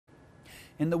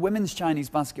In the Women's Chinese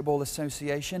Basketball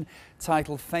Association,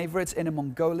 title favourites Inner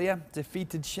Mongolia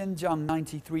defeated Xinjiang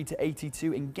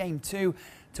 93-82 in Game 2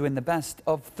 to win the best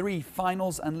of 3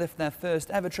 finals and lift their first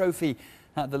ever trophy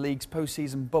at the league's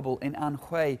postseason bubble in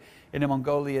Anhui. Inner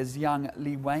Mongolia's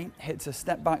Liwei hits a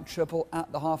step-back triple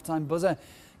at the half-time buzzer,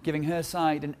 giving her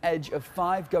side an edge of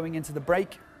 5 going into the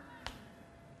break.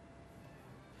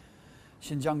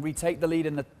 Xinjiang retake the lead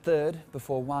in the third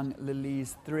before Huang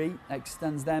Siji's 3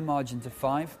 extends their margin to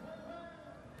 5.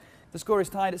 The score is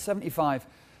tied at 75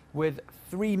 with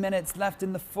 3 minutes left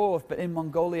in the fourth, but Inner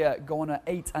Mongolia go on an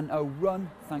 8-0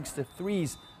 run thanks to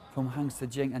threes from Huang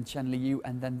Sijing and Chen Liu,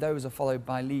 and then those are followed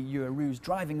by Li Yueru's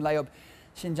driving layup.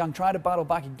 Xinjiang try to battle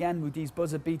back again. Wudi's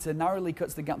buzzer beater narrowly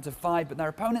cuts the gap to 5, but their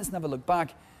opponents never look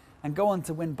back and go on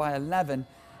to win by 11.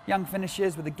 Yang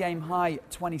finishes with a game-high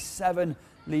 27,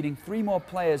 leading 3 more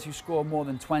players who score more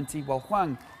than 20, while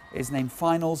Huang is named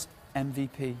Finals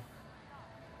MVP.